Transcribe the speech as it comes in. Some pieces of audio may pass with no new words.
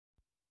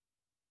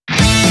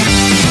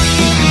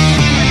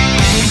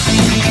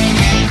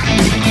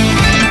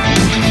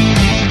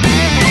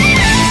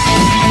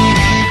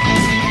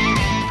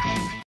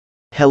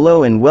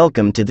Hello and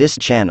welcome to this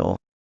channel.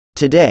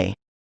 Today,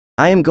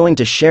 I am going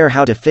to share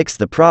how to fix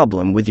the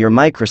problem with your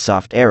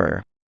Microsoft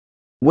error,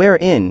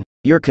 wherein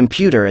your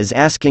computer is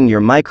asking your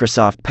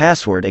Microsoft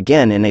password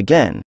again and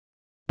again.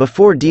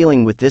 Before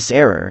dealing with this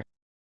error,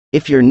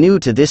 if you're new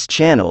to this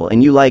channel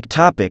and you like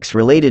topics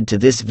related to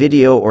this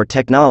video or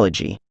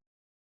technology,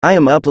 I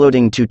am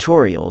uploading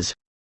tutorials,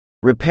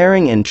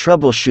 repairing and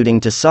troubleshooting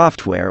to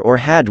software or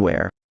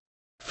hardware,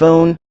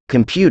 phone,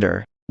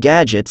 computer,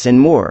 gadgets and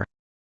more.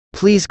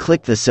 Please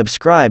click the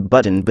subscribe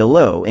button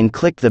below and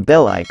click the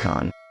bell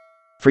icon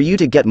for you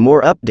to get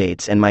more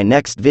updates and my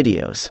next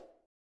videos.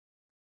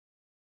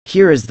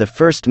 Here is the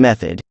first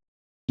method.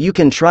 You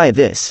can try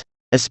this,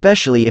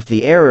 especially if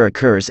the error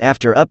occurs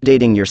after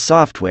updating your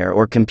software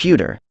or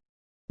computer.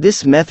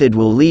 This method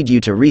will lead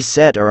you to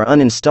reset or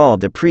uninstall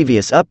the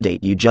previous update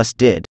you just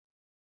did.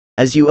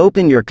 As you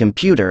open your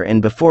computer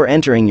and before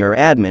entering your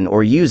admin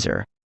or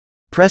user,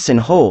 press and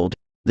hold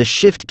the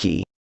Shift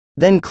key.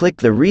 Then click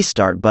the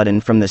Restart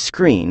button from the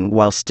screen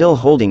while still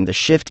holding the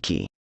Shift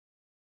key.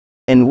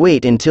 And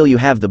wait until you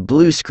have the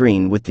blue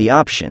screen with the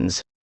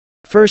options.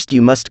 First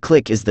you must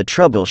click is the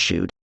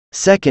Troubleshoot,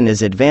 second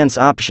is Advanced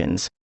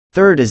Options,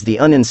 third is the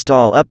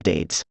Uninstall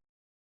Updates.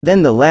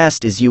 Then the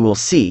last is you will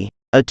see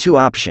a 2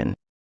 option.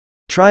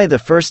 Try the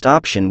first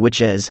option, which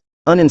is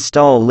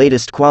Uninstall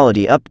Latest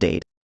Quality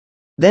Update.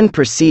 Then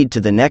proceed to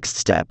the next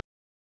step.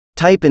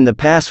 Type in the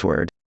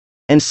password,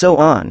 and so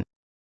on.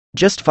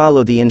 Just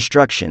follow the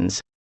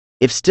instructions.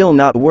 If still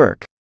not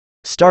work,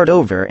 start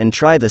over and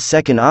try the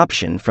second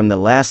option from the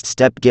last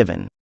step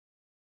given.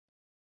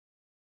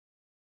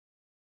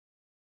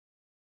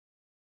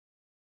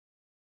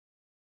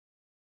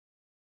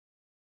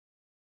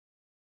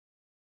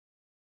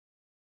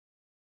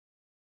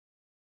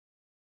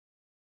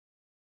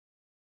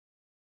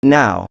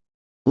 Now,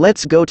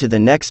 let's go to the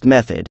next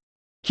method.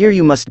 Here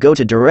you must go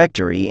to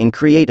directory and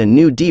create a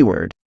new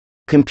dword,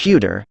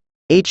 computer,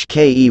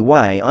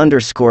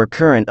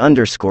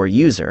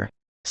 HKEY_current_user,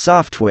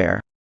 software,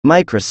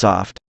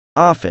 Microsoft,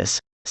 Office,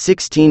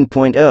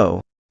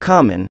 16.0,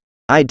 common,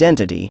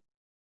 identity.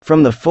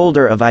 From the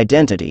folder of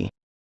identity,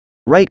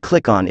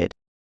 right-click on it.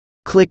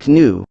 Click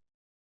New.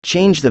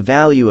 Change the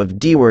value of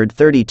dword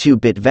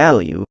 32-bit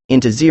value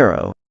into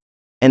 0.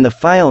 And the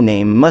file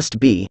name must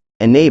be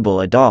enable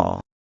adall.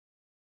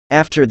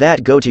 After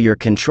that go to your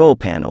control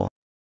panel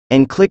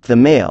and click the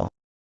mail.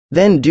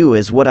 Then do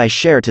as what I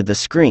share to the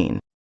screen.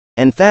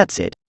 And that's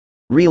it.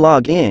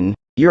 Relog in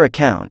your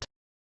account.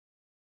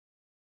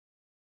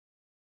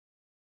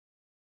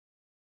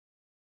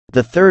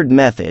 The third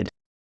method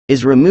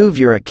is remove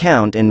your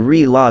account and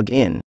re-log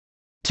in.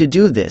 To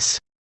do this,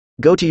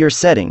 go to your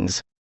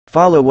settings,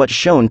 follow what's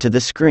shown to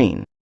the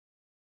screen.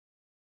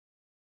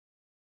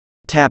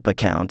 Tap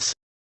Accounts.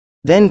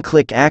 Then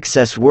click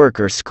Access Work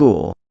or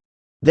School.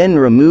 Then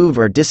remove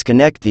or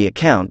disconnect the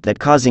account that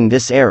causing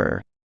this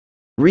error.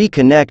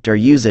 Reconnect or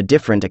use a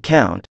different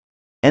account.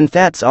 And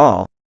that's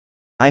all.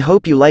 I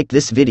hope you like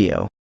this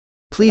video.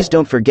 Please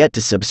don't forget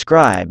to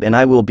subscribe and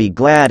I will be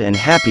glad and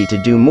happy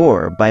to do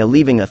more by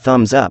leaving a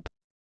thumbs up.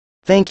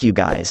 Thank you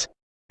guys.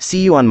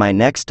 See you on my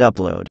next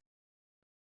upload.